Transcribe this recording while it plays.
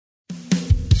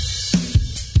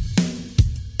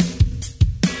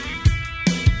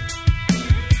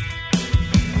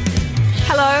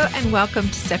and welcome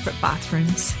to Separate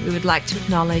Bathrooms. We would like to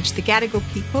acknowledge the Gadigal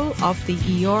people of the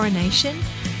Eora Nation,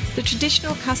 the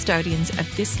traditional custodians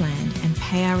of this land, and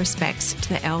pay our respects to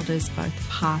the elders both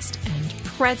past and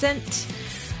present.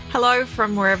 Hello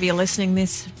from wherever you're listening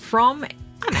this from.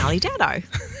 I'm Ali Dado.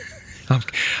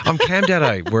 I'm Cam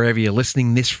Dado, wherever you're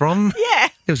listening this from. Yeah.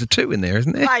 There was a 2 in there,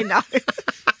 isn't there? I know.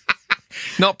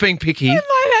 Not being picky. I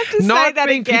might have to say that again. Not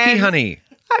being picky, honey.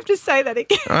 I have to say that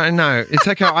again. I know. It's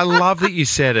okay. I love that you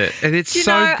said it. And it's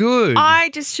so good. I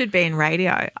just should be in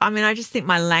radio. I mean, I just think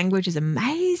my language is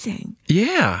amazing.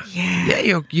 Yeah.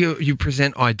 Yeah. You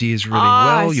present ideas really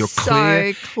well. You're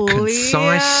clear,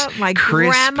 concise, my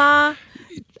crisp. grammar.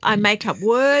 I make up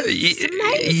words. It's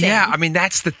amazing. Yeah, I mean,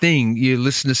 that's the thing. You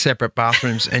listen to Separate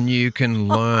Bathrooms and you can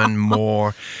learn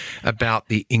more about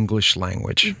the English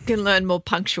language. You can learn more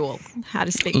punctual, how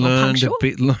to speak more punctual.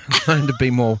 Learn to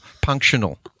be more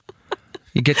punctional.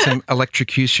 You get some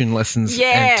electrocution lessons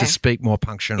and to speak more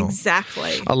punctional.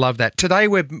 Exactly. I love that. Today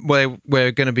we're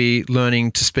going to be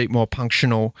learning to speak more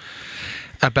punctional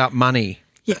about money.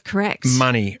 Yeah, correct.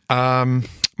 Money.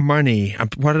 Money.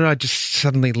 Why did I just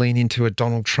suddenly lean into a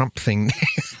Donald Trump thing?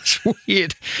 It's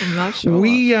weird. I'm not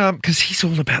sure. Because he's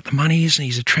all about the money, isn't he?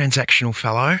 He's a transactional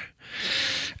fellow.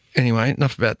 Anyway,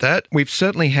 enough about that. We've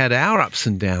certainly had our ups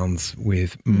and downs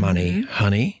with money,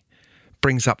 honey.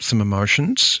 Brings up some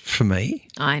emotions for me.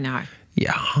 I know.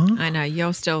 Yeah. I know.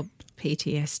 You're still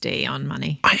PTSD on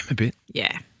money. I am a bit.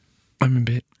 Yeah. I'm a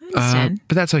bit. I understand.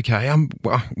 But that's okay.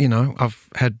 I've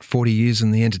had 40 years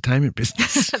in the entertainment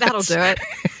business. That'll do it.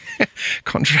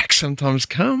 Contracts sometimes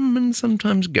come and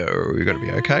sometimes go. You've got to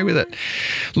be okay with it.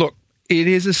 Look, it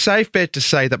is a safe bet to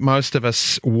say that most of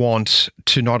us want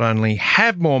to not only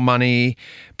have more money,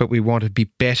 but we want to be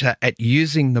better at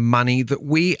using the money that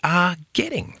we are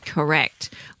getting.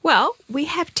 Correct. Well, we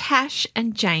have Tash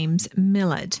and James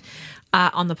Millard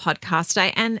on the podcast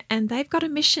today, and they've got a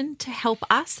mission to help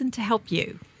us and to help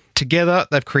you. Together,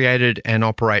 they've created and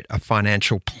operate a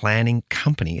financial planning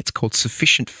company. It's called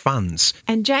Sufficient Funds.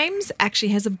 And James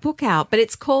actually has a book out, but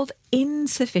it's called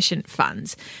Insufficient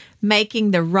Funds,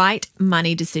 Making the Right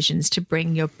Money Decisions to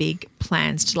Bring Your Big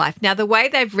Plans to Life. Now, the way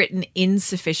they've written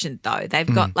insufficient, though,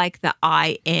 they've got like the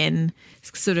IN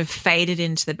sort of faded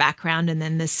into the background, and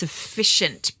then the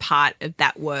sufficient part of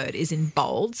that word is in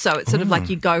bold. So it's sort of like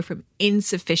you go from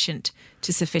insufficient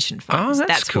to sufficient funds. Oh,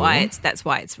 that's cool. why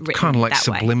it's written kind of like that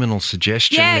way. subliminal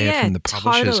suggestion there from the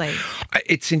publishers. Totally.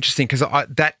 It's interesting because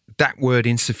that word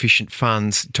insufficient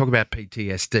funds, talk about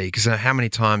PTSD, because how many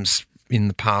times in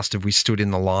the past have we stood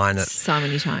in the line at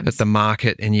the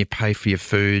market and you pay for your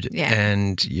food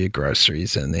and your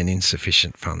groceries, and then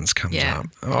insufficient funds comes up.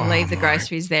 Leave the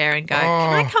groceries there and go,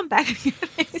 can I come back and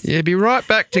get this? Yeah, be right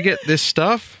back to get this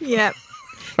stuff. Yeah.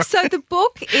 So the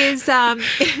book is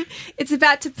it's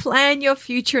about to plan your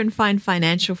future and find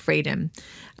financial freedom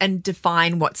and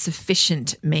define what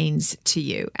sufficient means to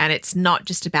you. And it's not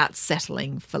just about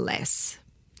settling for less.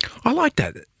 I like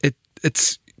that.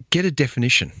 It's get a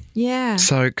definition. Yeah.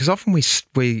 So because often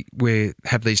we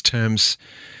have these terms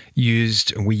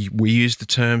used, and we use the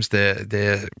terms,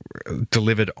 they're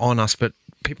delivered on us, but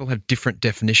people have different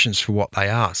definitions for what they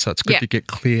are. So it's good to get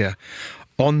clear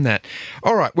on that.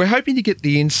 All right, we're hoping to get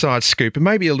the inside scoop and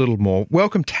maybe a little more.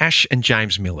 Welcome Tash and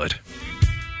James Millard.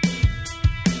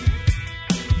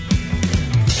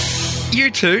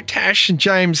 You two, Tash and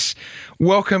James,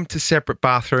 welcome to Separate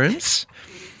Bathrooms.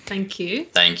 Thank you.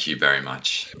 Thank you very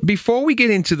much. Before we get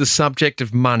into the subject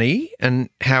of money and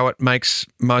how it makes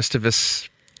most of us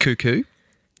cuckoo,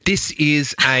 this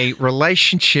is a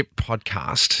relationship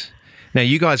podcast. Now,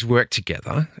 you guys work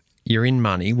together. You're in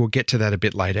money. We'll get to that a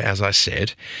bit later, as I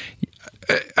said.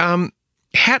 How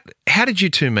did you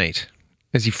two meet,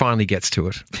 as he finally gets to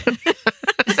it?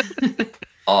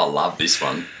 Oh, I love this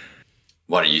one.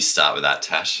 Why don't you start with that,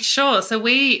 Tash? Sure. So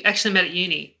we actually met at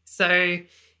uni. So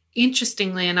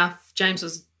interestingly enough, James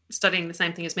was studying the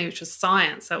same thing as me, which was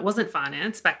science. So it wasn't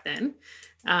finance back then.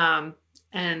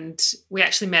 And we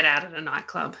actually met out at a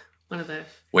nightclub.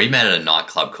 We met at a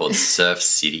nightclub called Surf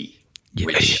City. Yeah,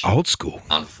 which old school.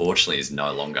 Unfortunately is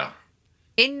no longer.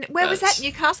 Where was that?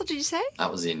 Newcastle, did you say?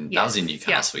 That was in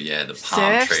Newcastle, the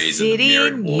palm Surf trees City, and the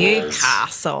mirrored walls.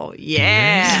 Newcastle,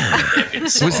 yeah.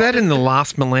 Was that in the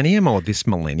last millennium or this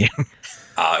millennium?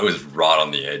 It was right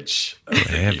on the edge of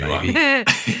the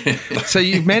new baby. So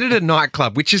you met at a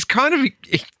nightclub, which is kind of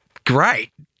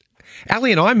great.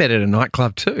 Ali and I met at a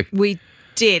nightclub too. We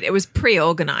did. It was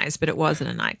pre-organised, but it was at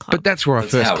a nightclub. But that's where I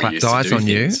first clapped eyes on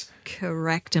you.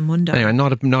 Correct, Amundo. Anyway,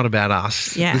 not about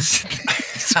us. Yeah. This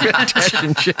is about Tash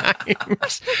and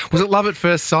James. Was it love at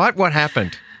first sight? What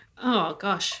happened? Oh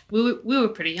gosh, we were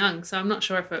pretty young, so I'm not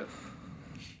sure if it.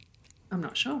 I'm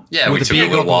not sure. Yeah, we took a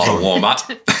little while to warm up.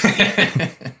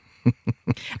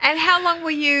 And how long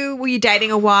were you dating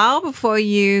a while before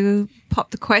you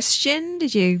popped the question?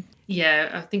 Did you? Yeah,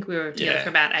 I think we were together for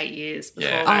about 8 years before.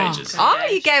 Yeah, ages. Oh,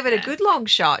 you gave it a good long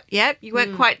shot. Yep. You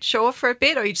weren't quite sure for a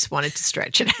bit, or you just wanted to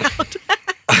stretch it out?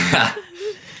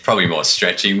 Probably more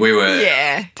stretching. We were.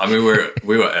 Yeah. I mean,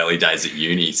 we were early days at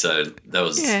uni, so that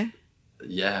was. Yeah.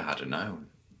 Yeah, I don't know.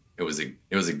 It was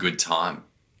a good time.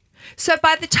 So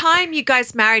by the time you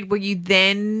guys married, were you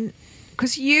then?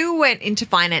 Because you went into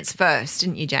finance first,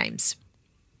 didn't you, James?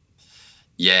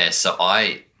 Yeah. So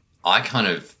I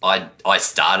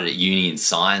started at uni in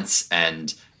science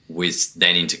and was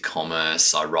then into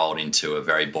commerce. I rolled into a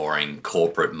very boring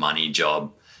corporate money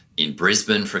job in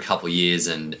Brisbane for a couple of years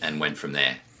and went from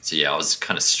there. So yeah, I was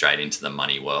kind of straight into the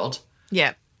money world.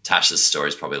 Yeah. Tash's story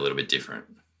is probably a little bit different.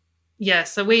 Yeah,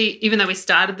 so even though we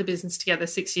started the business together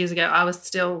 6 years ago, I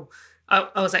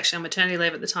was actually on maternity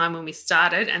leave at the time when we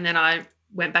started, and then I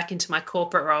went back into my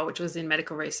corporate role, which was in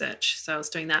medical research. So I was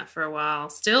doing that for a while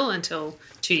still until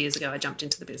 2 years ago I jumped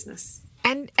into the business.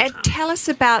 And tell us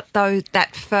about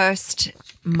that first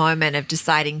moment of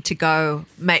deciding to go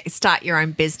start your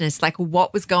own business. Like,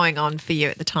 what was going on for you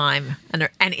at the time and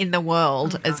in the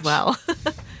world as well?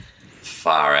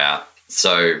 Far out.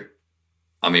 So,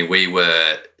 I mean,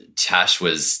 Tash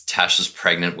was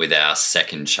pregnant with our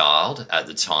second child at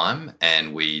the time,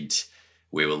 and we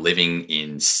were living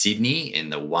in Sydney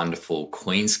in the wonderful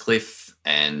Queenscliff,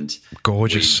 and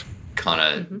gorgeous. Kind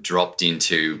of dropped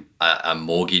into a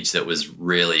mortgage that was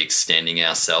really extending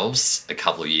ourselves a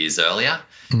couple of years earlier,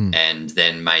 and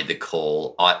then made the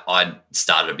call. I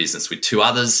started a business with two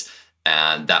others,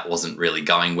 and that wasn't really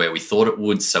going where we thought it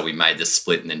would, so we made the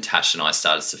split, and then Tash and I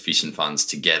started Sufficient Funds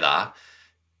together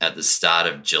at the start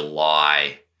of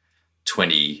July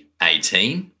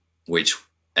 2018,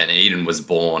 and Eden was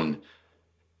born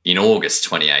in August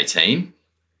 2018.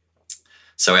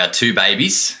 So our two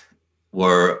babies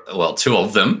were, well, two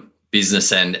of them,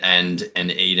 business and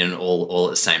Eden, all at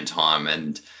the same time.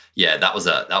 And yeah, that was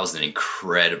an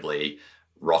incredibly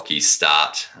rocky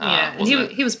start. Yeah, and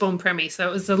he was born preemie, so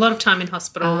it was a lot of time in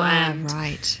hospital. And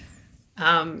right.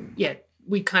 Yeah,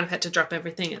 we kind of had to drop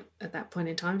everything at that point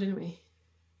in time, didn't we?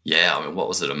 Yeah, I mean, what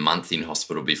was it, a month in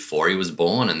hospital before he was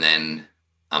born, and then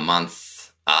a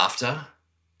month after,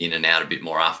 in and out a bit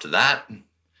more after that.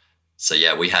 So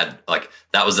yeah, we had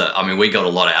we got a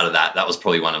lot out of that. That was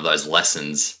probably one of those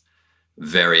lessons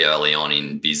very early on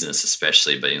in business,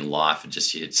 especially, but in life,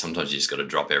 sometimes you just got to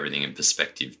drop everything in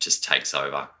perspective. Just takes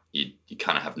over. You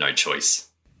kind of have no choice.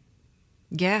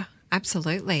 Yeah,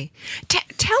 absolutely.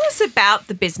 Tell us about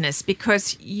the business,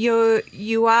 because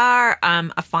you are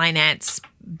a finance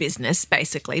business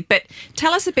basically, but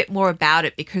tell us a bit more about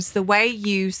it, because the way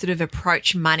you sort of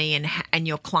approach money and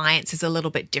your clients is a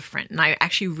little bit different, and I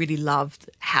actually really loved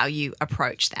how you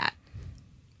approach that.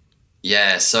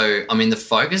 Yeah, so I mean, the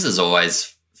focus is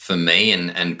always for me,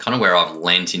 and kind of where I've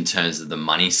lent in terms of the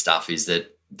money stuff, is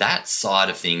that side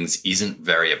of things isn't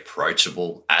very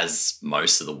approachable, as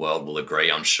most of the world will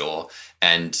agree, I'm sure.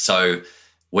 And so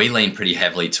we lean pretty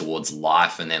heavily towards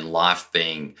life, and then life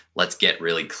being, let's get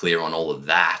really clear on all of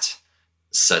that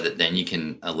so that then you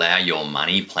can allow your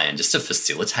money plan just to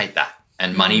facilitate that.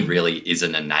 And money really is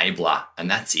an enabler, and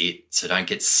that's it. So don't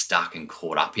get stuck and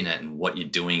caught up in it and what you're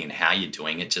doing and how you're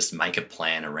doing it. Just make a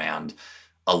plan around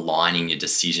aligning your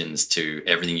decisions to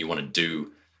everything you want to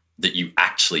do that you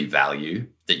actually value,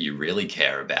 that you really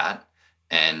care about.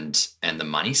 And the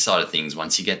money side of things,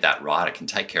 once you get that right, it can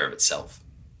take care of itself.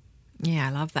 Yeah,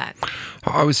 I love that.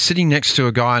 I was sitting next to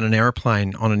a guy on an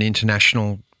aeroplane on an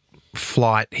international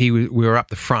flight. We were up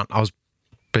the front. I was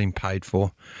being paid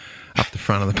for up the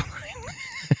front of the plane.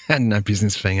 I had no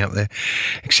business being up there,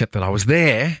 except that I was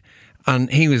there. And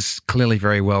he was clearly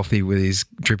very wealthy with his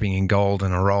dripping in gold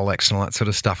and a Rolex and all that sort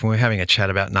of stuff. And we were having a chat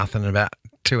about nothing. About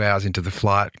 2 hours into the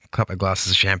flight, a couple of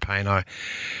glasses of champagne,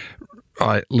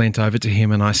 I leant over to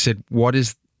him and I said, "What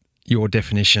is your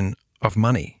definition of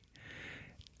money?"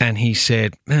 And he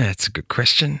said, "That's a good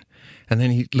question." And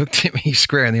then he looked at me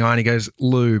square in the eye and he goes,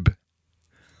 "Lube."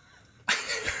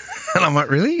 And I'm like,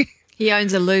 "Really?" He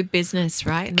owns a lube business,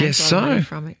 right? And guess makes a lot of money so.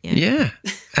 From it. Yeah.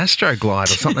 Astroglide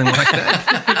or something like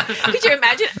that. Could you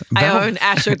imagine? I own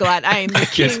Astroglide. I am the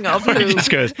king of lube. He just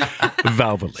goes,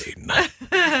 Valvoline.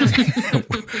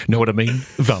 Know what I mean?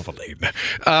 Valvoline.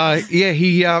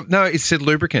 It said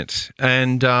lubricant.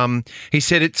 And he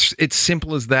said it's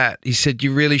simple as that. He said,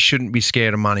 you really shouldn't be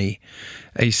scared of money.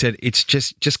 He said, it's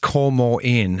just call more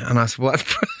in. And I said, well,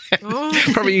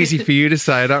 Probably easy for you to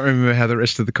say. I don't remember how the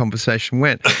rest of the conversation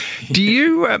went. Do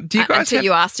you guys until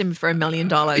you asked him for $1 million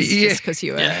just because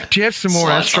you were. Yeah. Do you have some more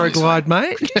Astroglide,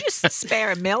 mate? Could you just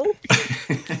spare $1 million?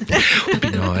 Would be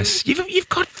nice. You've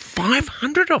got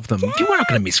 500 of them. Yeah. You're not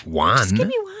going to miss one. Just give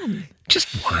me one.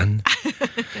 Just one.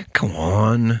 Come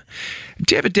on.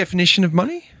 Do you have a definition of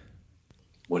money?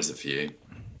 What is it for you?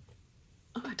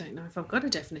 Oh, I don't know if I've got a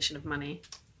definition of money.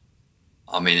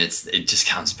 I mean, it just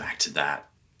comes back to that.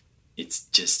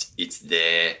 It's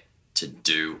there to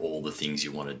do all the things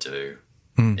you want to do.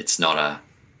 It's not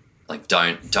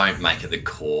don't make it the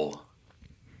core.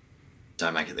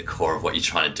 Don't make it the core of what you're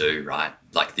trying to do, right?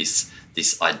 Like this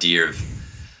idea of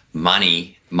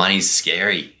money's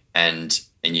scary, and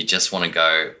you just want to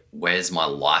go, where's my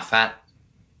life at,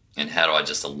 and how do I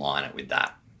just align it with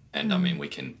that? And I mean, we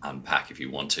can unpack if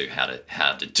you want to how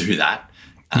to do that.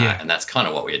 And that's kind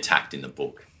of what we attacked in the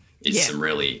book, is some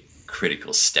really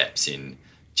critical steps in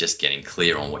just getting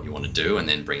clear on what you want to do and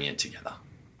then bringing it together.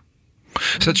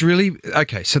 So it's really,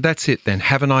 okay, so that's it then.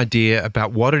 Have an idea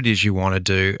about what it is you want to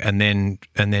do and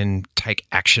then take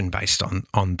action based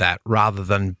on that, rather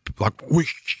than like, we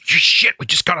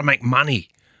just got to make money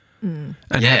and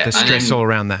have the stress all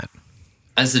around that.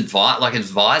 As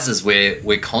advisors,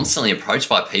 we're constantly approached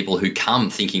by people who come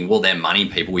thinking, well, they're money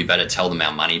people, we better tell them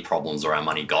our money problems or our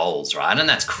money goals, right? And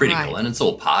that's critical, and it's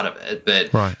all part of it.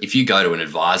 But if you go to an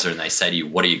advisor and they say to you,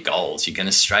 what are your goals? You're going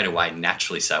to straight away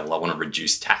naturally say, well, I want to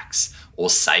reduce tax or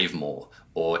save more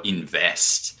or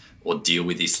invest or deal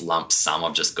with this lump sum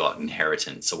I've just got,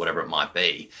 inheritance or whatever it might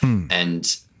be.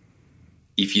 And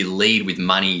if you lead with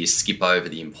money, you skip over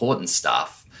the important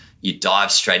stuff. You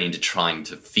dive straight into trying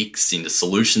to into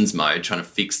solutions mode, trying to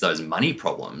fix those money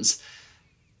problems.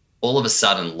 All of a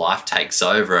sudden, life takes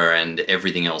over and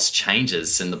everything else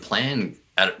changes. And the plan,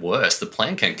 at worst, the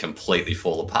plan can completely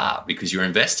fall apart because you're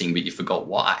investing, but you forgot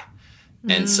why.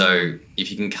 And so if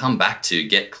you can come back to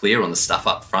get clear on the stuff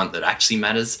up front that actually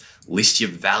matters, list your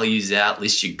values out,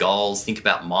 list your goals, think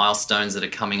about milestones that are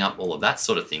coming up, all of that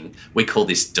sort of thing. We call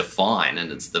this define,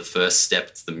 and it's the first step.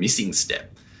 It's the missing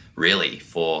step, really,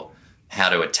 for how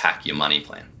to attack your money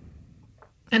plan.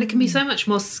 And it can be so much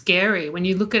more scary when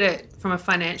you look at it from a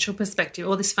financial perspective,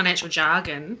 all this financial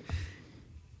jargon.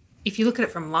 If you look at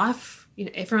it from life,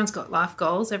 everyone's got life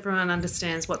goals. Everyone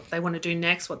understands what they want to do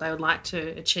next, what they would like to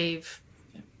achieve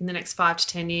in the next 5 to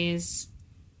 10 years.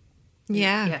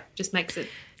 Yeah, just makes it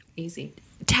easy.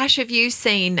 Tash, have you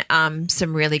seen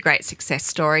some really great success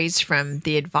stories from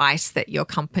the advice that your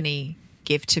company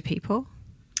give to people?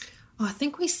 Oh, I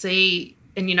think we see,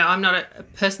 and I'm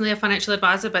not personally a financial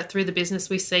advisor, but through the business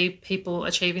we see people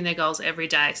achieving their goals every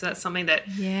day. So that's something that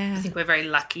I think we're very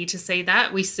lucky to see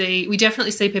that. We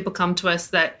definitely see people come to us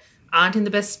that aren't in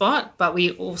the best spot, but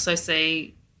we also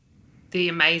see the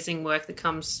amazing work that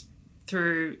comes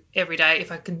through every day.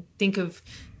 If I can think of,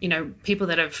 people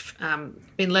that have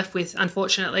been left with,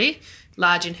 unfortunately,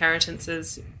 large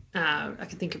inheritances. I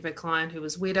can think of a client who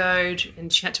was widowed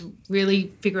and she had to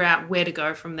really figure out where to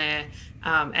go from there,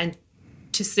 and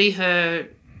to see her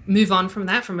move on from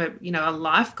that from a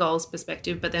life goals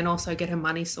perspective, but then also get her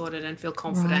money sorted and feel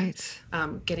confident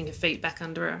getting her feet back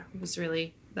under her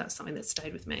that's something that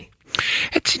stayed with me.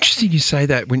 It's interesting you say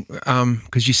that when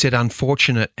because you said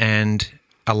unfortunate and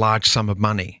a large sum of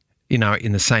money,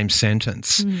 in the same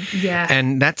sentence.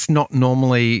 And that's not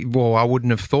normally, I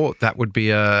wouldn't have thought that would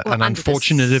be an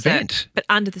unfortunate event. But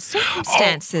under the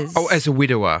circumstances. Oh, as a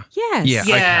widower. Yes.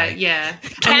 Yeah.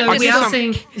 Cam we are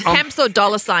seeing Cam saw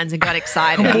dollar signs and got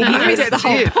excited. He missed the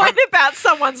whole point about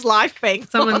someone's life being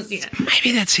lost.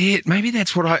 Maybe that's it. Maybe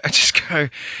that's what I just go,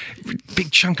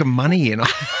 big chunk of money and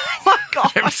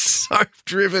I'm so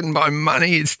driven by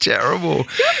money. It's terrible.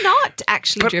 You're not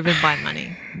actually driven by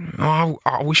money. Oh,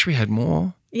 I wish we had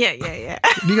more. Yeah.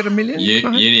 Have you got $1 million? You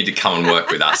need to come and work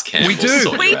with us, Cam. We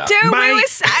do. We Mate, we were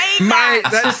saying mate,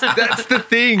 that's the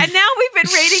thing. And now we've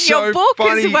been reading your book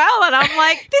as well, and I'm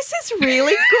like, this is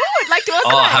really good. Like,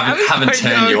 I haven't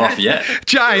turned you off yet.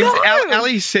 James,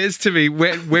 Ali says to me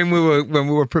when we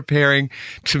were preparing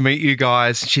to meet you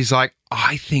guys, she's like,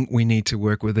 I think we need to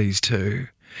work with these two.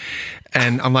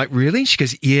 And I'm like, really? She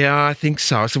goes, yeah, I think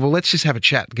so. I said, well, let's just have a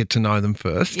chat and get to know them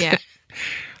first. Yeah.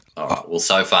 All right. Well,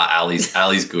 so far,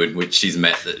 Ali's good. Which she's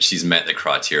met the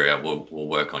criteria. We'll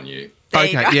work on you.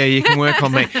 Okay, you can work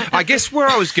on me. I guess where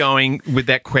I was going with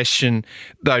that question,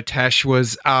 though, Tash,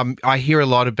 was I hear a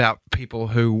lot about people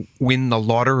who win the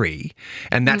lottery,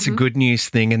 and that's a good news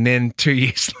thing, and then 2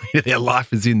 years later their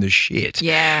life is in the shit.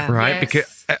 Yeah. Right? Yes.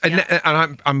 Because,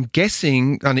 and I'm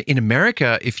guessing in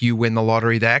America, if you win the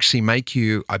lottery, they actually make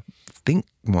you, I think,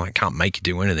 well, I can't make you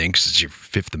do anything because it's your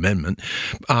Fifth Amendment,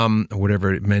 or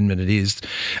whatever amendment it is.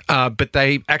 But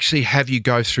they actually have you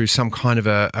go through some kind of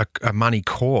a money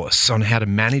course on how to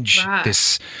manage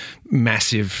this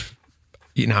massive,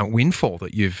 windfall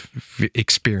that you've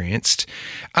experienced.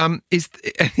 Is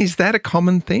that a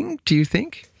common thing, do you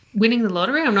think? Winning the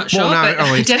lottery, I'm not sure, well,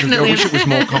 no, but definitely. I wish it was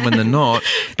more common than not.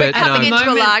 But coming into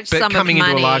a large sum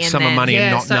of money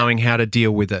and not knowing how to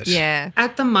deal with it. Yeah.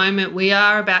 At the moment, we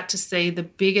are about to see the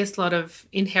biggest lot of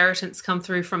inheritance come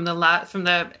through from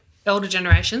the elder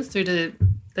generations through to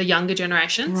the younger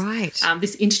generations. Right.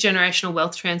 This intergenerational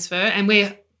wealth transfer, and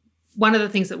one of the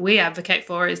things that we advocate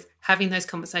for is having those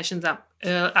conversations up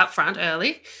front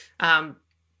early.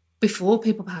 Before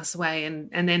people pass away,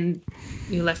 and then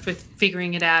you're left with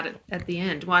figuring it out at the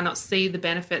end. Why not see the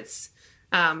benefits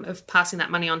of passing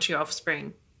that money on to your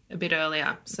offspring a bit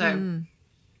earlier? So,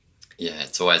 yeah,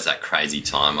 it's always that crazy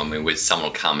time. I mean, someone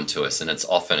will come to us, and it's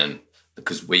often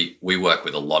because we work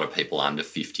with a lot of people under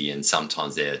 50, and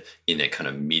sometimes they're in their kind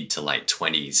of mid to late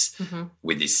 20s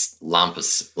with this lump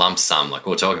sum, like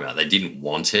we're talking about. They didn't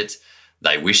want it.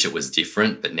 They wish it was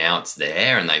different, but now it's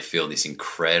there, and they feel this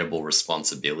incredible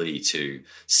responsibility to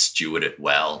steward it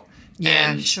well.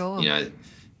 Yeah, and, sure.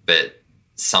 But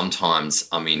sometimes,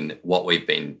 I mean, what we've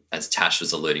been, as Tash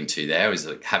was alluding to there, is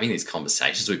like having these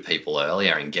conversations with people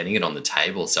earlier and getting it on the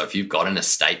table. So if you've got an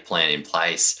estate plan in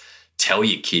place, tell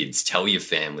your kids, tell your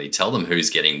family, tell them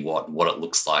who's getting what it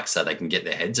looks like so they can get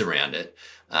their heads around it.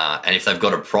 And if they've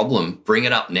got a problem, bring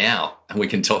it up now and we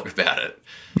can talk about it.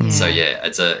 Yeah. So yeah,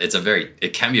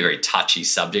 it can be a very touchy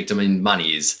subject. I mean,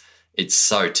 money it's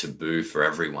so taboo for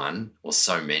everyone, or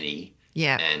so many.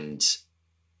 Yeah. And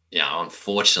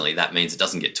unfortunately that means it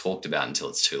doesn't get talked about until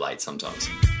it's too late sometimes.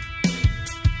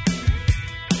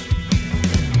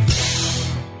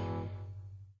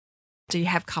 Do you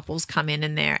have couples come in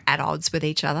and they're at odds with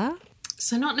each other?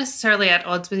 So not necessarily at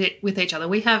odds with each other.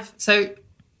 We have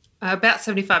about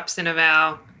 75% of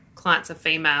our clients are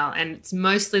female, and it's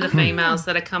mostly the females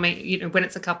that are coming. When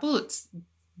it's a couple, it's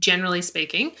generally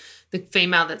speaking the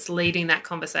female that's leading that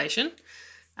conversation.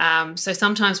 So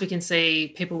sometimes we can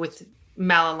see people with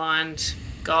malaligned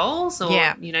goals, or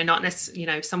not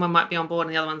necessarily. Someone might be on board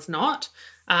and the other one's not.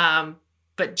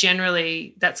 But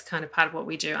generally, that's kind of part of what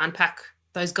we do: unpack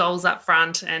those goals up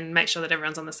front and make sure that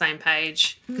everyone's on the same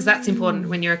page, because that's important.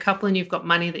 When you're a couple and you've got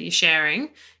money that you're sharing,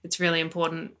 it's really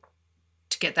important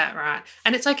to get that right.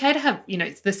 And it's okay to have,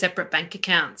 the separate bank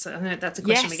accounts. I know that's a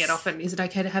question we get often. Is it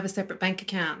okay to have a separate bank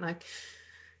account? Like,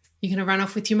 you're going to run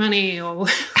off with your money or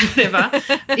whatever.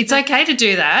 It's okay to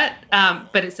do that,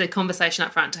 but it's a conversation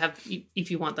up front to have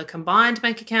if you want the combined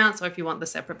bank accounts or if you want the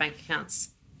separate bank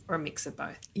accounts, or a mix of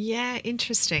both. Yeah,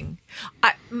 interesting.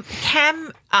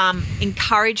 Cam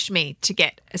encouraged me to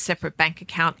get a separate bank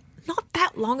account not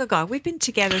that long ago. We've been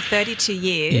together 32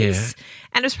 years,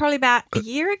 and it was probably about a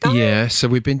year ago. Yeah, so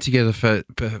we've been together for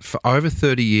over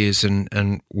 30 years,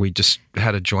 and we just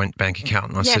had a joint bank account.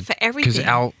 And I said, for everything.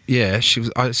 I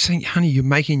was saying, honey, you're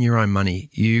making your own money.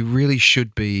 You really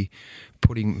should be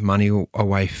putting money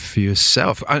away for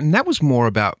yourself. And that was more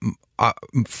about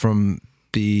from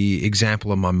the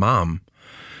example of my mum,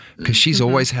 because she's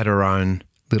always had her own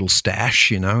little stash,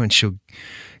 and she'll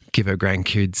give her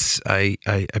grandkids a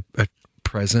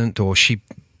present, or she'd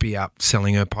be up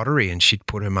selling her pottery and she'd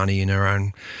put her money in her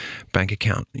own bank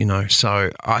account,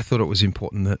 So I thought it was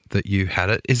important that you had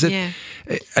it. Is it? Yeah.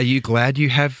 Are you glad you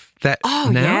have that now?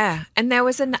 Oh, yeah. And there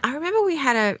was I remember we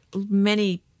had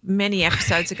many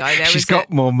episodes ago. She's got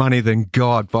more money than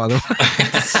God, by the way.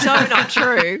 So not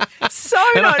true.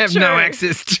 And I have no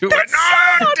access to it. So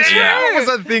not true. What was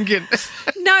I thinking?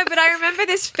 No, but I remember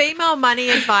this female money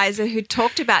advisor who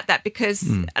talked about that, because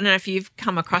I don't know if you've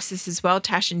come across this as well,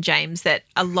 Tash and James, that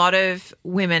a lot of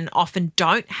women often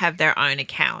don't have their own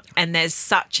account, and there's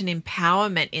such an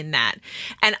empowerment in that.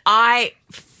 And I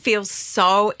feel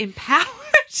so empowered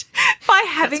by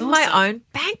having my own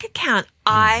bank account.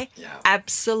 I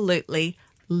absolutely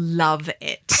love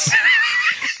it.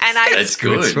 And that's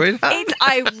good.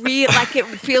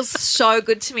 It feels so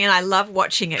good to me, and I love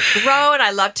watching it grow, and I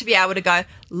love to be able to go,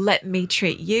 let me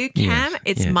treat you, Cam.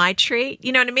 It's my treat.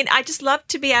 You know what I mean? I just love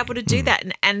to be able to do that.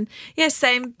 And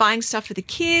same buying stuff for the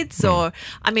kids, or,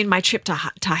 my trip to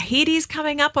Tahiti is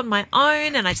coming up on my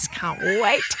own, and I just can't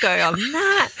wait to go on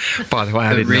that. By the way,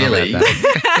 I didn't know about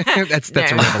that.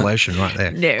 That's a revelation right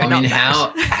there. No,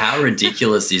 how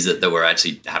ridiculous is it that we're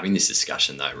actually having this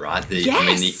discussion though, right?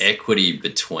 The equity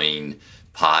between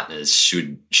partners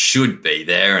should be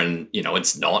there, and,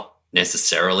 it's not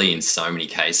necessarily in so many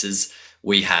cases.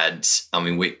 We had,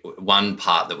 one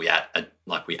part that we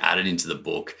added into the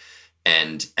book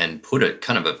and put a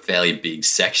kind of a fairly big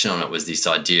section on it, was this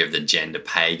idea of the gender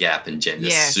pay gap and gender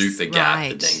super gap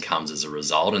that then comes as a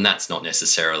result. And that's not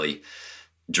necessarily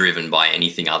driven by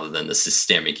anything other than the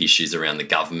systemic issues around the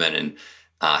government and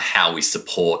how we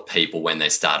support people when they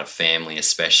start a family,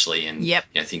 especially, and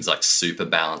things like super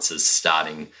balances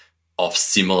starting off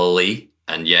similarly.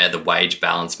 And the wage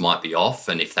balance might be off,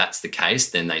 and if that's the case,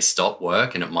 then they stop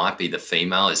work, and it might be the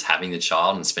female is having the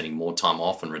child and spending more time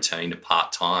off and returning to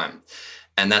part-time.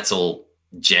 And that's all,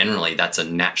 generally, that's a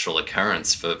natural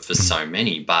occurrence for so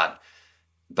many, but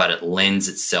it lends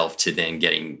itself to then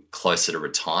getting closer to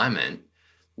retirement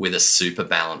with a super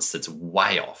balance that's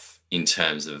way off in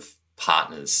terms of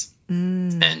partners.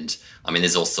 And I mean,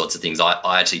 there's all sorts of things.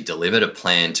 I actually delivered a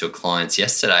plan to a client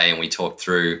yesterday, and we talked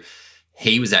through,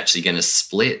 he was actually going to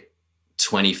split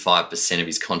 25% of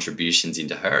his contributions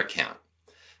into her account.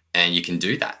 And you can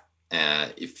do that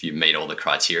if you meet all the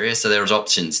criteria. So there's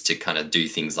options to kind of do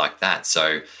things like that.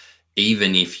 So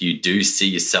even if you do see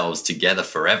yourselves together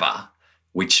forever,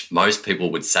 which most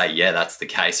people would say, that's the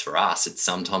case for us,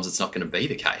 sometimes it's not going to be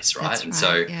the case, right? That's and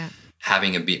right, so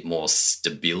having a bit more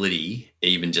stability,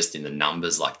 even just in the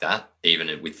numbers like that,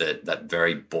 even with that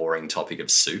very boring topic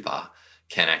of super,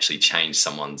 can actually change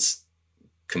someone's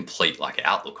complete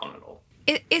outlook on it all.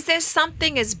 Is there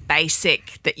something as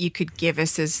basic that you could give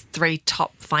us as 3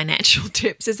 top financial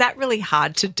tips? Is that really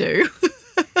hard to do?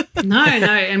 No.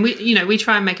 And we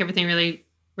try and make everything really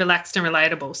relaxed and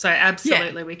relatable. So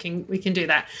absolutely we can do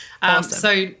that. Awesome.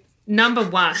 So number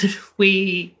 1,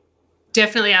 we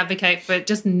definitely advocate for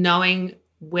just knowing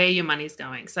where your money's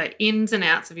going. So ins and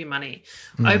outs of your money,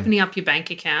 opening up your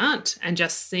bank account and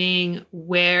just seeing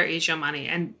where is your money.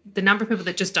 And the number of people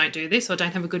that just don't do this or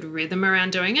don't have a good rhythm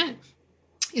around doing it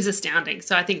is astounding.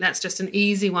 So I think that's just an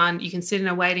easy one. You can sit in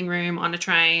a waiting room on a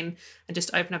train and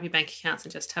just open up your bank accounts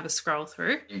and just have a scroll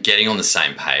through. Getting on the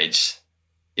same page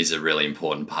is a really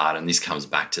important part. And this comes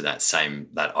back to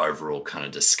that overall kind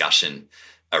of discussion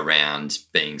around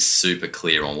being super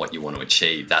clear on what you want to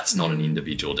achieve. That's not an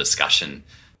individual discussion.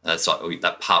 That's like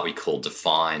that part we call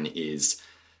define, is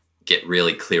get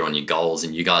really clear on your goals,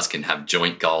 and you guys can have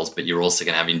joint goals, but you're also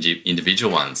going to have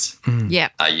individual ones. Yeah.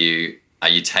 Are you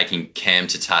taking Cam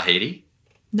to Tahiti?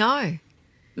 No.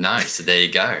 No. So there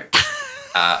you go.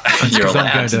 You're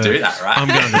allowed to do that, right? I'm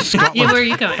going to Scotland. Yeah, where are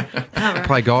you going?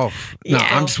 Play golf. No,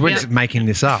 we're just making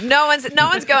this up. No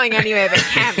one's going anywhere but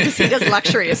Cam because he does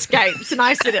luxury escapes, and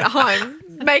I sit at home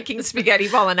making spaghetti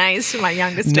bolognese for my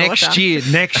youngest daughter.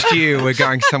 Next year we're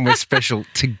going somewhere special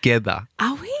together.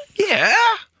 Are we? Yeah.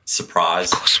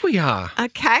 Surprise. Of course we are.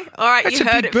 Okay. All right. It's you a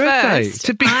heard big it birthday. first.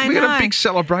 We got a big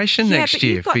celebration next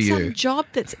year for you. You've got some job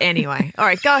that's anyway. All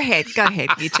right. Go ahead,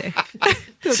 you two.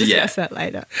 We'll discuss that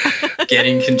later.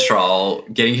 getting control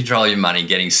of your money,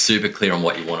 getting super clear on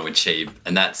what you want to achieve,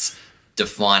 and that's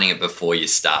defining it before you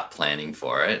start planning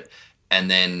for it.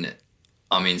 And then,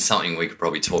 I mean, something we could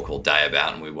probably talk all day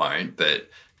about, and we won't, but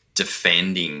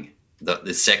defending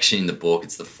the section in the book,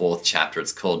 it's the 4th chapter,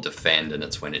 it's called Defend, and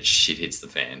it's when shit hits the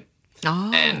fan.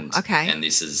 Oh, okay. And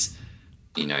this is,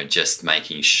 just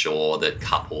making sure that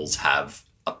couples have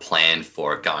a plan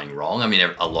for it going wrong. I mean,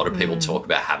 a lot of people talk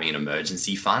about having an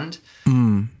emergency fund,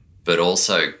 but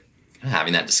also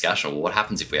having that discussion, well, what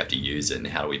happens if we have to use it, and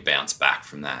how do we bounce back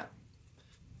from that?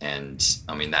 And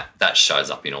I mean, that shows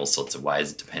up in all sorts of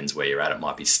ways. It depends where you're at. It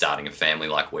might be starting a family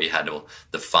like we had, or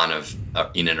the fun of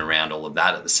in and around all of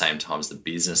that at the same time as the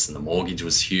business, and the mortgage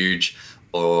was huge.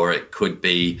 Or it could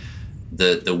be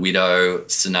the widow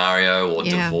scenario, or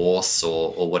divorce,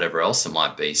 or whatever else it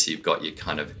might be. So you've got your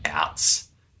kind of outs.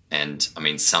 And I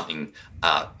mean, something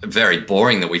very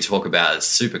boring that we talk about is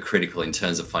super critical in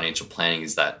terms of financial planning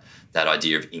is that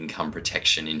idea of income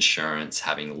protection insurance,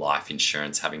 having life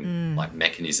insurance, having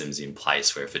mechanisms in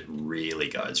place where if it really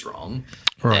goes wrong,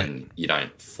 then you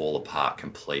don't fall apart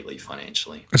completely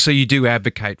financially. So you do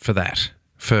advocate for that,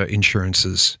 for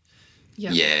insurances?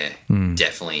 Yeah,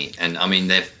 definitely. And I mean,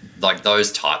 they're like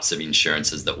those types of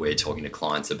insurances that we're talking to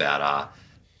clients about are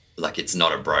like, it's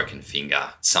not a broken finger.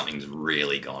 Something's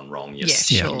really gone wrong. You're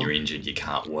sick, you're injured, you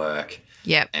can't work.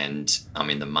 Yep. And I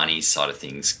mean, the money side of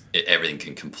things, everything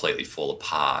can completely fall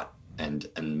apart. And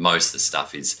most of the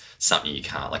stuff is something you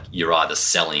can't, like, you're either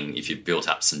selling, if you've built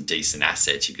up some decent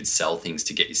assets, you could sell things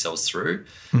to get yourselves through.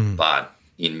 But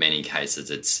in many cases,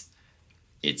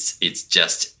 it's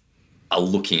just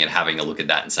looking at having a look at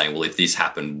that and saying, well, if this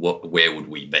happened, where would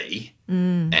we be?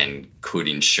 And could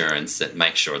insurance that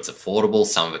make sure it's affordable,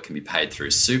 some of it can be paid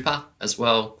through super as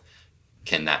well,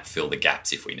 can that fill the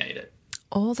gaps if we need it?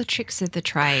 All the tricks of the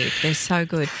trade. They're so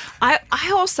good. I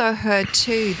also heard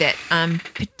too that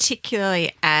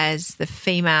particularly as the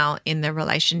female in the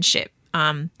relationship,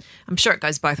 I'm sure it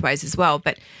goes both ways as well,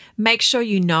 but make sure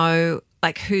you know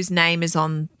like whose name is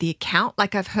on the account.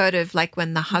 Like I've heard of like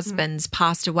when the husband's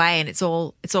passed away and it's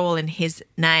all in his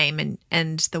name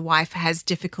and the wife has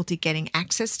difficulty getting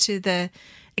access to the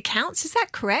accounts. Is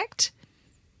that correct?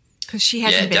 Because she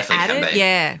hasn't been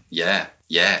added.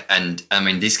 Yeah. And I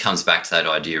mean, this comes back to that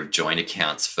idea of joint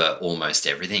accounts for almost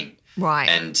everything. Right.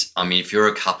 And I mean, if you're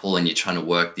a couple and you're trying to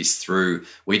work this through,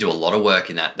 we do a lot of work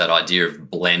in that idea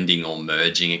of blending or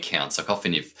merging accounts. Like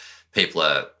often if people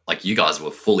are like you guys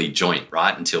were fully joint,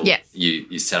 right? Until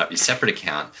you set up your separate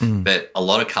account. But a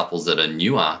lot of couples that are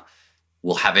newer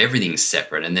will have everything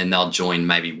separate and then they'll join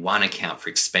maybe one account for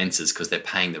expenses because they're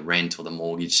paying the rent or the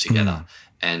mortgage together.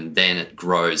 And then it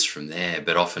grows from there.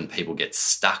 But often people get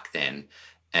stuck then.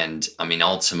 And I mean,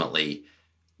 ultimately,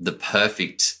 the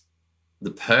perfect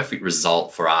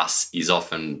result for us is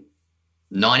often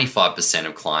 95%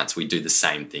 of clients we do the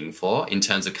same thing for in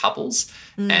terms of couples.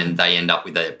 And they end up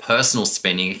with a personal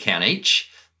spending account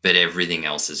each, but everything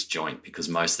else is joint because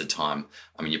most of the time,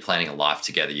 I mean, you're planning a life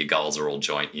together. Your goals are all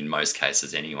joint in most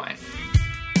cases anyway.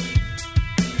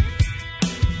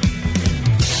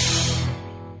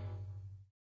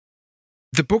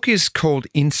 The book is called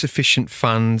Insufficient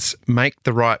Funds, Make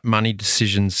the Right Money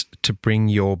Decisions to Bring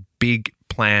Your Big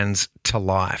Plans to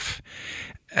Life.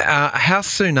 How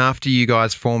soon after you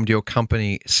guys formed your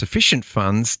company, Sufficient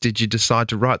Funds, did you decide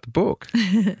to write the book?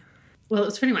 Well, it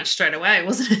was pretty much straight away,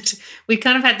 wasn't it? We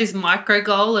kind of had this micro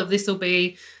goal of this will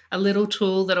be a little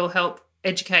tool that will help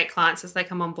educate clients as they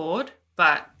come on board,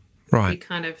 but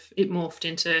it morphed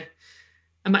into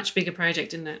a much bigger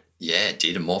project, didn't it? Yeah, it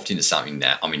did. It morphed into something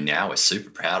that, I mean, now we're super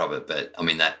proud of it. But, I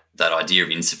mean, that idea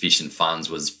of insufficient funds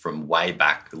was from way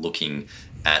back looking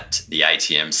at the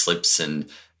ATM slips. And,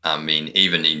 I mean,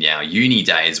 even in our uni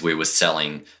days, we were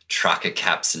selling trucker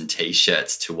caps and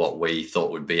T-shirts to what we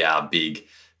thought would be our big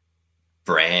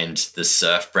brand, the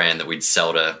surf brand that we'd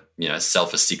sell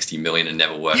for 60 million and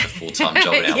never work a full-time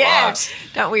job in our lives.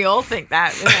 Don't we all think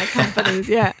that with our companies?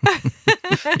 Yeah.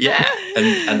 Yeah,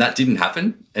 and that didn't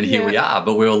happen, and here we are.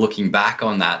 But we were looking back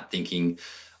on that, thinking,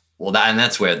 well,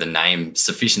 that's where the name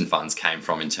Sufficient Funds came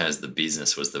from in terms of the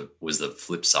business. Was the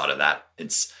flip side of that.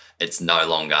 It's no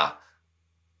longer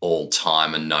all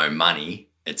time and no money.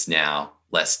 It's now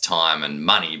less time and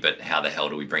money, but how the hell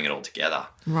do we bring it all together?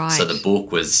 Right. So the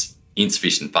book was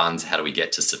Insufficient Funds. How do we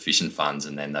get to sufficient funds?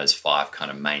 And then those 5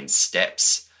 kind of main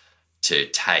steps to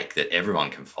take that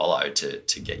everyone can follow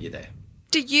to get you there.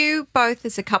 Do you both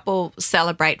as a couple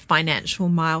celebrate financial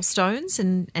milestones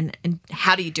and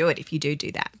how do you do it if you do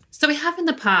that? So we have in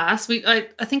the past.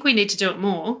 I think we need to do it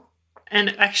more.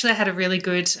 And actually I had a really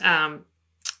good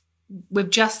we've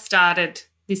just started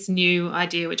this new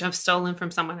idea, which I've stolen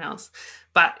from someone else,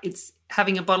 but it's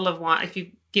having a bottle of wine. If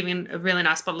you give in a really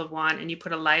nice bottle of wine and you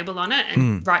put a label on it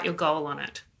and write your goal on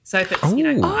it. So if it's,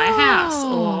 buy a house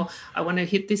or I want to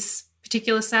hit this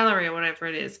particular salary or whatever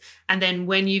it is. And then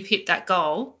when you've hit that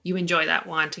goal, you enjoy that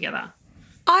wine together.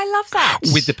 I love that.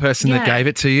 With the person that gave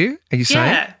it to you, are you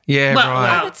saying? Yeah, well,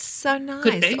 right. Well, that's so nice.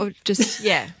 Could be. Or just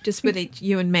with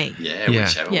you and me. Yeah,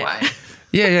 whichever way.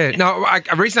 Yeah. No,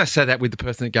 a reason I say that with the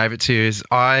person that gave it to you is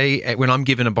when I'm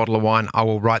given a bottle of wine, I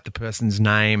will write the person's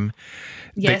name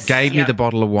that gave me the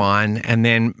bottle of wine, and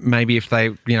then maybe if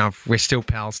they, if we're still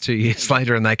pals 2 years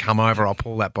later and they come over, I'll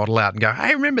pull that bottle out and go,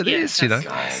 hey, remember this?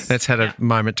 Nice. That's had a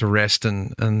moment to rest,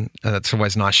 and it's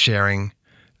always nice sharing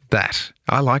that.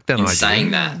 I like that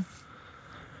idea.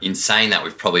 In saying that,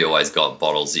 we've probably always got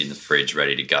bottles in the fridge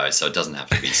ready to go, so it doesn't have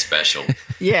to be special.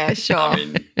 Yeah, sure. I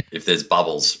mean, if there's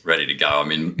bubbles ready to go, I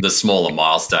mean, the smaller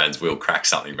milestones, we'll crack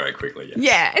something very quickly. Yes.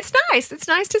 Yeah, it's nice. It's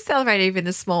nice to celebrate even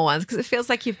the small ones because it feels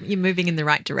like you're moving in the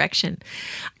right direction.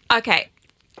 Okay,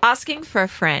 asking for a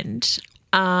friend.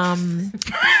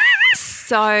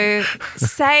 So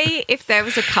say if there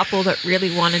was a couple that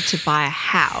really wanted to buy a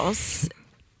house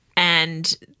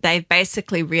and they've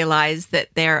basically realised that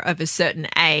they're of a certain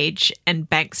age and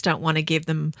banks don't want to give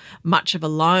them much of a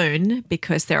loan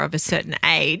because they're of a certain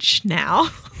age now.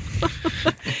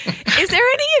 Is there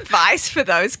any advice for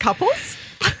those couples?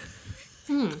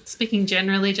 Speaking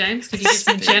generally, James, could you give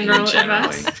some general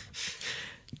advice?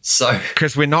 So,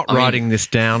 because we're not writing this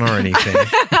down or anything.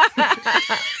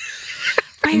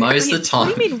 Most of the time.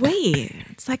 What do you mean we?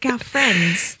 It's like our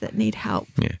friends that need help.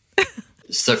 Yeah.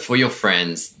 So for your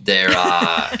friends, there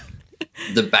are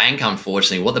the bank.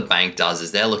 Unfortunately, what the bank does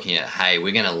is they're looking at, hey,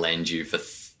 we're going to lend you for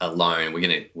a loan. We're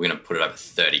going to put it over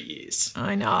 30 years.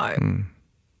 I know.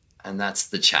 And that's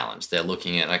the challenge. They're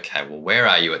looking at, okay, well, where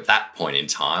are you at that point in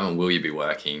time, and will you be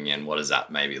working, and what does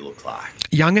that maybe look like?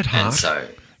 Young at heart. And so,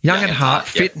 young at heart,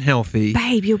 fit and healthy.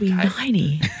 Babe, you'll be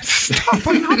 90. Stop.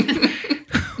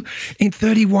 In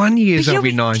 31 years, I'll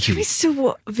be 90. You'll be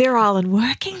still virile and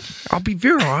working? I'll be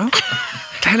virile.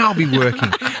 And I'll be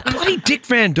working. Bloody Dick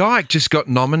Van Dyke just got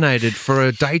nominated for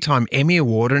a Daytime Emmy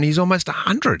Award, and he's almost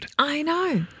 100. I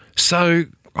know. So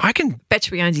I can... Bet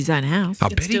you he owns his own house. I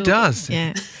bet he does.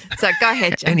 Yeah. So go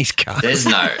ahead, James. And his car.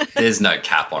 There's no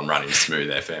cap on running Smooth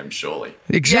FM, surely.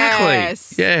 Exactly.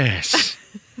 Yes.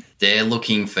 They're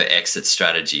looking for exit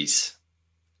strategies.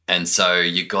 And so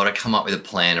you've got to come up with a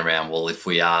plan around, well, if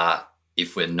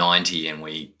we're 90 and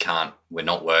we're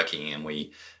not working and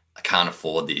we can't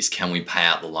afford this, can we pay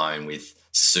out the loan with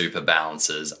super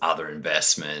balances, other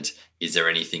investment? Is there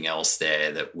anything else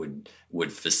there that would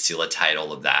facilitate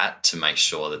all of that to make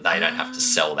sure that they don't have to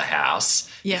sell the house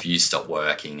if you stop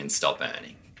working and stop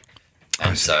earning?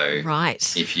 And so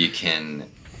if you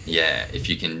can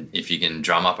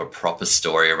drum up a proper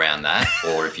story around that,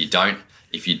 or if you don't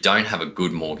have a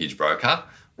good mortgage broker,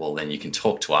 well, then you can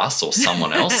talk to us or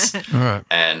someone else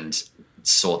and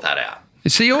sort that out.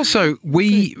 See, also,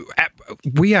 we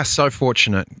are so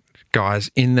fortunate, guys,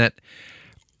 in that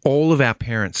all of our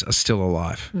parents are still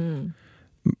alive.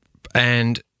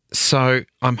 And so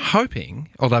I'm hoping,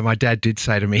 although my dad did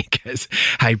say to me, he goes,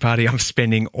 hey, buddy, I'm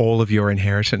spending all of your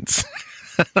inheritance.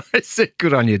 I said,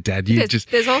 good on you, Dad.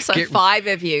 There's also 5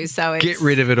 of you, so it's... Get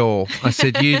rid of it all. I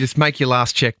said, you just make your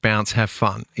last check bounce, have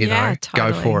fun, totally.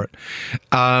 Go for it.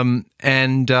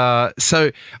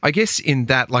 So I guess in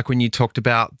that, like when you talked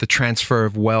about the transfer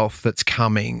of wealth that's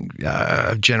coming,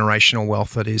 generational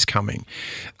wealth that is coming,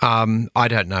 I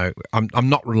don't know. I'm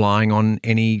not relying on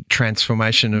any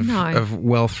transformation of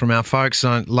wealth from our folks.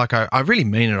 I really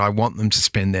mean it. I want them to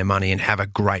spend their money and have a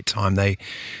great time. They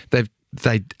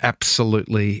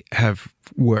absolutely have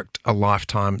worked a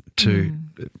lifetime to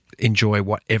enjoy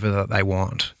whatever that they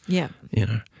want. Yeah.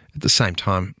 At the same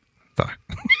time, though.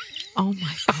 Oh,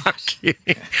 my gosh.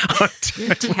 I'm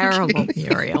You're terrible,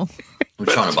 Muriel. I'm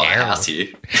trying to buy a house here.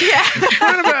 Yeah.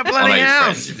 Trying to buy a bloody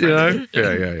house.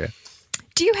 Yeah.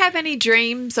 Do you have any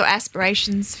dreams or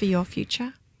aspirations for your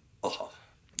future? Oh,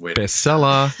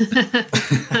 bestseller.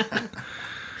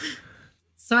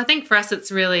 So I think for us it's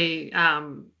really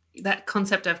that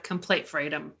concept of complete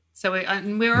freedom. So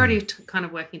we're already kind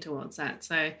of working towards that.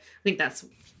 So I think that's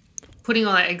putting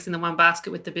all our eggs in the one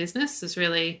basket with the business is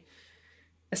really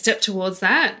a step towards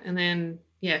that. And then,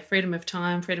 freedom of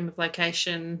time, freedom of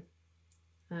location.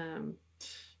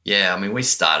 We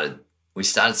started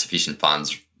Sufficient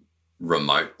Funds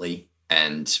remotely,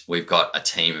 and we've got a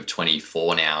team of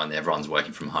 24 now, and everyone's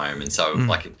working from home. And so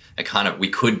we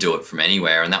could do it from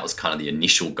anywhere, and that was kind of the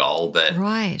initial goal, but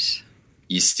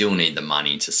you still need the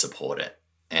money to support it.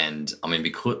 And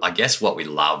because I guess what we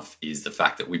love is the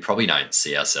fact that we probably don't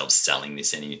see ourselves selling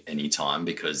this any time,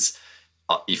 because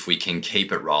if we can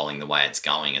keep it rolling the way it's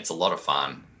going, it's a lot of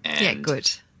fun. And, good.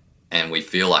 And we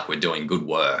feel like we're doing good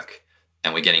work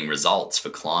and we're getting results for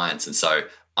clients. And so,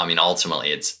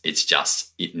 ultimately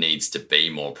it needs to be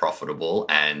more profitable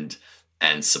and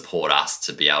support us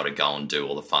to be able to go and do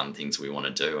all the fun things we want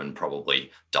to do, and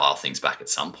probably dial things back at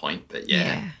some point. But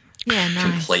nice.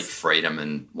 Complete freedom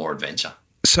and more adventure.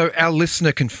 So our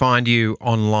listener can find you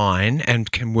online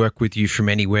and can work with you from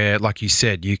anywhere. Like you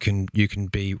said, you can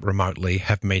be remotely,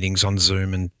 have meetings on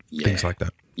Zoom and things like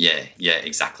that. Yeah,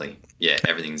 exactly. Yeah,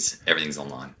 everything's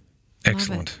online.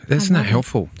 Excellent. Isn't that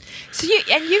helpful? So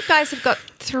you guys have got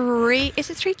 3, is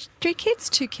it three kids?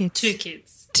 2 kids? 2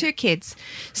 kids. 2 kids.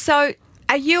 So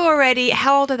are you already,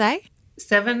 how old are they?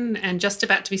 7 and just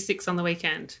about to be 6 on the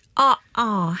weekend.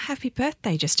 Oh, happy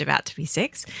birthday, just about to be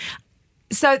 6.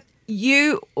 So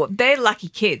they're lucky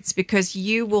kids, because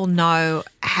you will know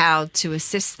how to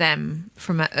assist them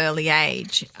from an early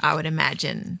age, I would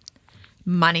imagine,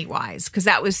 money-wise, because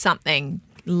that was something,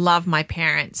 love my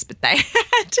parents, but they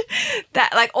had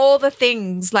that, like all the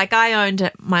things, like I owned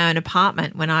my own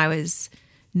apartment when I was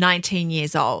 19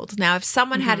 years old. Now, if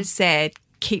someone had said,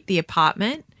 keep the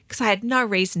apartment, because I had no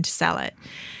reason to sell it,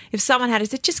 if someone had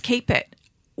said, just keep it,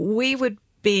 we would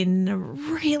be in a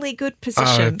really good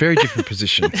position. A very different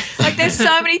position. Like there's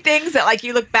so many things that like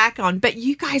you look back on, but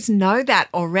you guys know that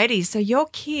already. So your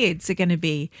kids are going to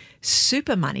be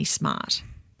super money smart.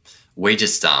 We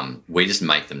just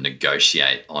make them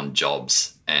negotiate on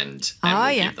jobs and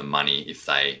we'll give them money if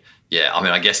they. Yeah,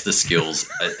 I guess the skills,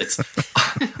 it's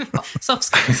soft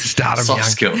skills. Start them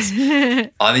soft young.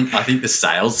 skills. I think the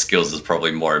sales skills is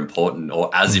probably more important,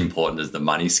 or as important as the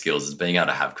money skills, is being able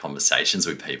to have conversations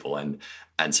with people. And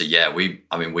And so, yeah, we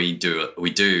do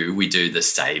the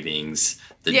savings,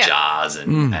 the jars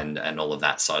and all of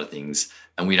that side of things.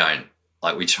 And we don't,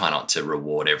 like, we try not to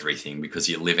reward everything because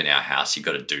you live in our house, you've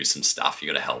got to do some stuff,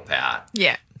 you've got to help out.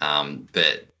 Yeah.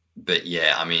 But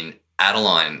yeah, I mean,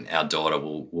 Adeline, our daughter,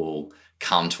 will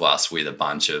come to us with a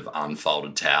bunch of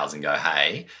unfolded towels and go,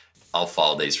 hey, I'll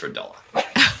fold these for $1.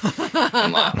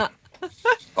 I'm like,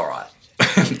 all right.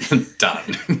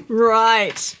 Done.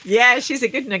 Right. Yeah, she's a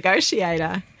good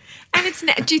negotiator. And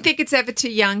do you think it's ever too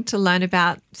young to learn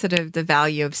about sort of the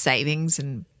value of savings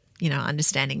and,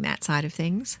 understanding that side of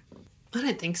things? I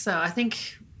don't think so. I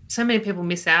think so many people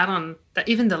miss out on that,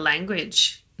 even the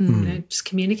language, just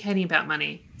communicating about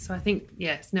money. So I think,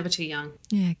 it's never too young.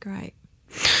 Yeah, great.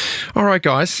 All right,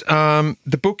 guys.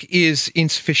 The book is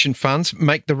Insufficient Funds,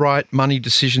 Make the Right Money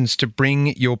Decisions to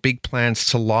Bring Your Big Plans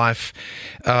to Life.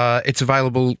 It's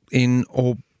available in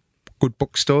all good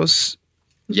bookstores.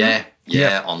 Yeah,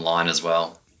 online as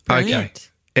well. Brilliant. Okay,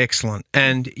 excellent.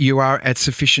 And you are at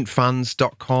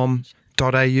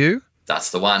sufficientfunds.com.au?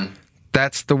 That's the one.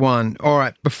 That's the one. All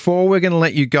right, before we're going to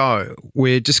let you go,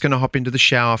 we're just going to hop into the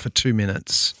shower for 2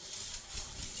 minutes.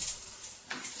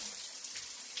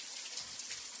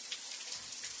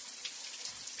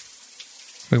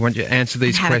 We want you to answer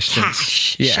these questions.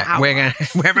 Shower. We're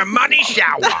have a money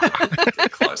shower.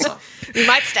 Closer. We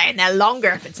might stay in there longer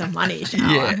if it's a money shower.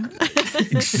 Yeah,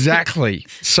 exactly.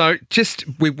 So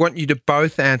we want you to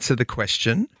both answer the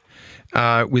question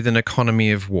with an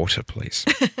economy of water, please.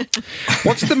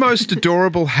 What's the most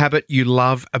adorable habit you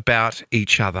love about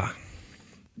each other?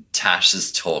 Tash is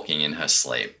talking in her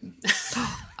sleep.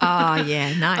 Oh,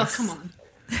 yeah, nice. Oh, come on.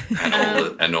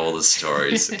 And all the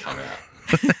stories that come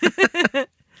out.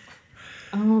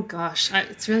 Oh, gosh.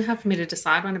 It's really hard for me to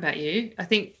decide one about you. I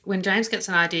think when James gets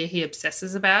an idea, he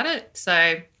obsesses about it.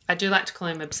 So I do like to call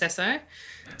him Obsesso.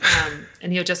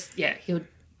 And he'll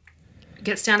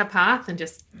gets down a path and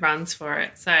just runs for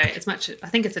it. So I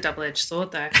think it's a double-edged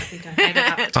sword, though. I think I hate it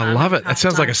half the time. I love it. That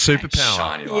sounds like a superpower.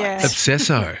 Shiny lights.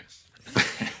 Obsesso.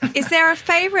 Is there a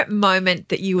favourite moment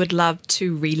that you would love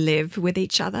to relive with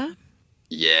each other?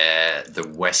 Yeah, the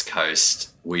West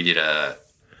Coast. We did a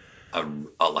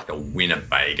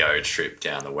Winnebago trip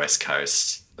down the West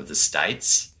Coast of the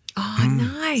States. Oh,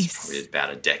 nice. Probably about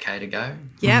a decade ago.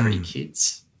 Yeah. 3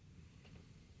 kids.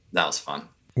 That was fun.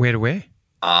 Where to where?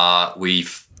 We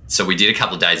did a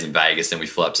couple of days in Vegas, then we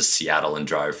flew up to Seattle and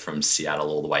drove from Seattle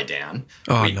all the way down.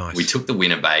 Oh, Nice. We took the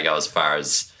Winnebago as far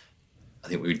as, I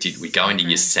think we go into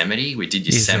Yosemite. We did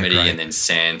Isn't that Yosemite great? and then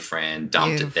San Fran,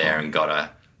 dumped Beautiful. it there and I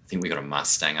think we got a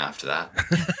Mustang after that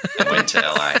and went to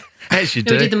LA. As you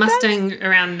We do. did the Mustang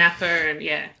around Napa and,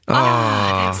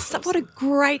 What a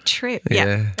great trip.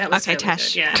 Yeah. that was Okay, really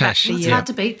Tash. good. Yeah. Tash, It's yeah. hard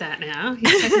to beat that now.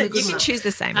 He's taking the good You can one. choose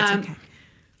the same. It's okay.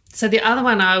 So the other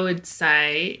one I would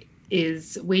say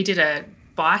is we did a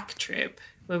bike trip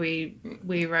where we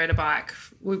rode a bike.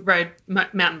 We rode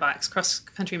mountain bikes,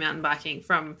 cross-country mountain biking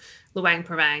from Luang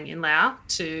Prabang in Laos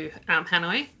to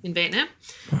Hanoi in Vietnam.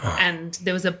 And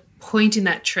there was a point in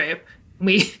that trip,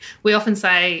 we often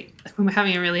say, like, when we're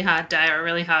having a really hard day or a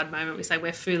really hard moment, we say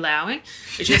we're Fu-Lauing.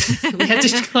 We had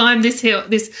to climb this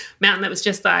mountain that was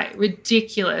just like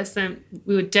ridiculous, and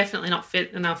we were definitely not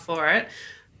fit enough for it,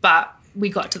 but we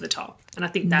got to the top. And I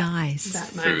think that Nice.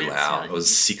 that moment, Foolau. It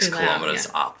was 6 Foolau, kilometres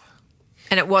yeah. up.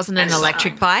 And it wasn't an And,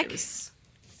 electric it bike? was-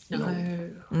 no.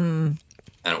 And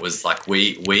it was like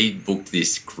we booked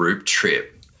this group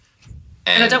trip.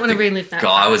 And I don't want to the relive that.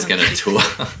 guy was part. going to tour.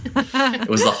 It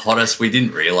was the hottest. We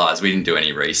didn't realise. We didn't do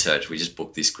any research. We just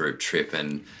booked this group trip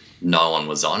and no one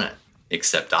was on it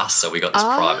except us. So we got this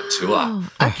private tour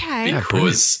Okay.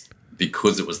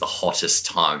 because it was the hottest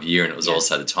time of year and it was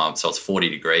also the time. So it's 40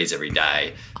 degrees every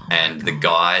day. And the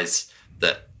guys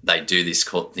that they do this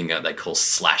thing that they call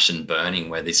slash and burning,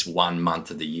 where this 1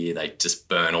 month of the year they just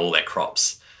burn all their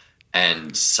crops.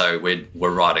 And so we're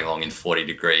riding along in 40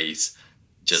 degrees,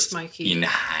 just Smoky.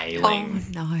 inhaling.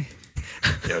 Oh, no.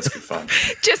 Yeah, it was good fun.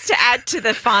 Just to add to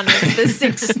the fun of the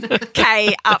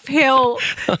 6K uphill.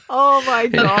 Oh, my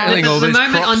Inhaling God. all The those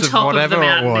moment on crops of top of whatever the it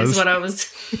mountain was. is what I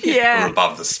was. We're Yeah.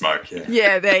 above the smoke, yeah.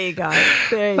 Yeah, there you go.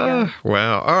 There you go.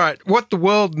 Wow. All right. What the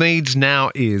world needs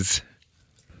now is...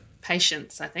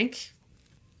 Patience, I think.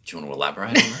 Do you want to elaborate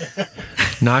on that?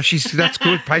 No, that's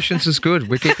good. Patience is good.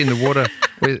 We're keeping the water.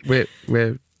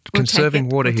 We're conserving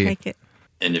water We'll here. Take it.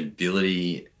 An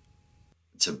ability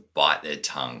to bite their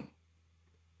tongue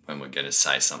when we're going to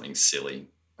say something silly.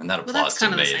 And that applies that's to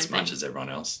kind of the me same as much thing. as everyone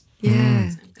else.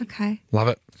 Yeah. Okay. Love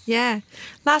it. Yeah.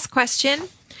 Last question.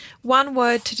 One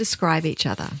word to describe each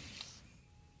other.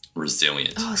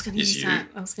 Resilient Oh, I was going to is use you. that.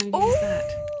 I was going to use that.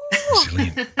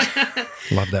 Resilient.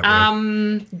 Love that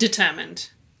word. Determined.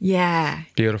 Yeah.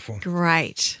 Beautiful.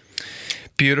 Great.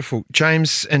 Beautiful.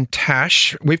 James and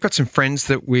Tash, we've got some friends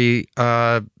that we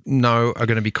know are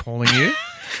going to be calling you.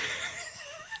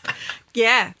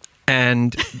 Yeah.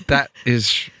 And that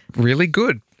is really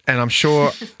good. And I'm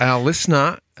sure our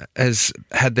listener has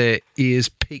had their ears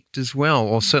peaked as well,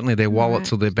 or certainly their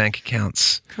wallets or their bank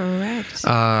accounts. Correct.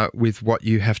 With what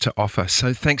you have to offer.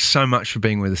 So thanks so much for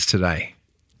being with us today.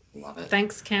 Love it.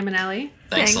 Thanks, Cam and Ali.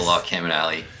 Thanks a Thanks. lot, Cam and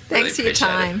Ali. Thanks for your appreciate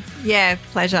it. time. Yeah,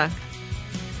 pleasure.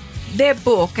 Their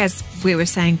book, as we were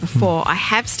saying before, I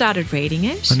have started reading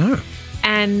it. I know.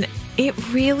 And it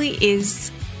really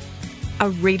is a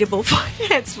readable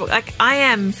finance book. Like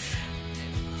I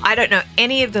don't know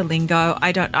any of the lingo.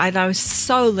 I know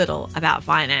so little about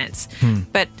finance.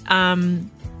 But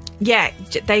yeah,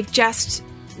 they've just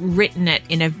written it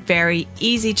in a very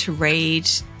easy to read,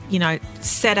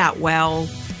 set out well,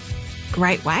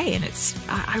 great way, and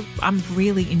I'm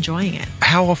really enjoying it.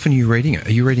 How often are you reading it?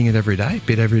 Are you reading it every day?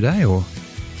 Bit every day, or?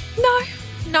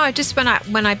 No, just when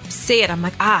I see it, I'm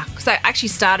like, because I actually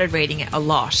started reading it a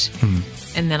lot,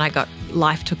 and then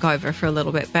life took over for a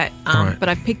little bit, but Right. but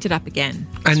I picked it up again.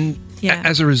 And Yeah.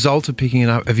 as a result of picking it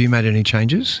up, have you made any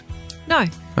changes? No,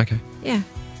 Okay. yeah,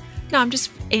 no, I'm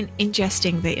just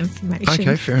ingesting the information.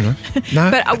 Okay, fair enough. No,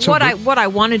 But that's all good. what I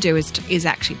want to do is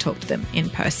actually talk to them in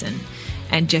person,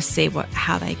 and just see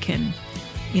how they can,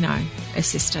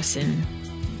 assist us in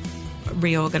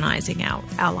reorganizing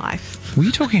our life. Were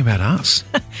you talking about us?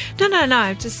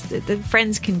 No. Just the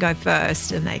friends can go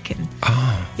first, and they can.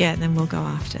 Oh, Yeah, and then we'll go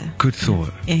after. good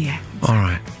thought. Yeah. All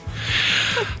right.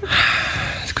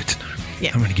 It's good to know. Yeah.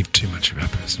 I don't want to give too much of our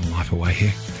personal life away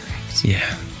here.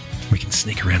 Yeah. We can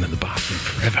sneak around in the bathroom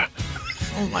forever.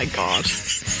 Oh my God.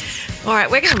 All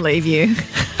right, we're going to leave you.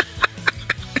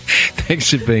 Thanks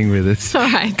for being with us. All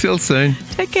right. Till soon.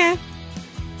 Take care.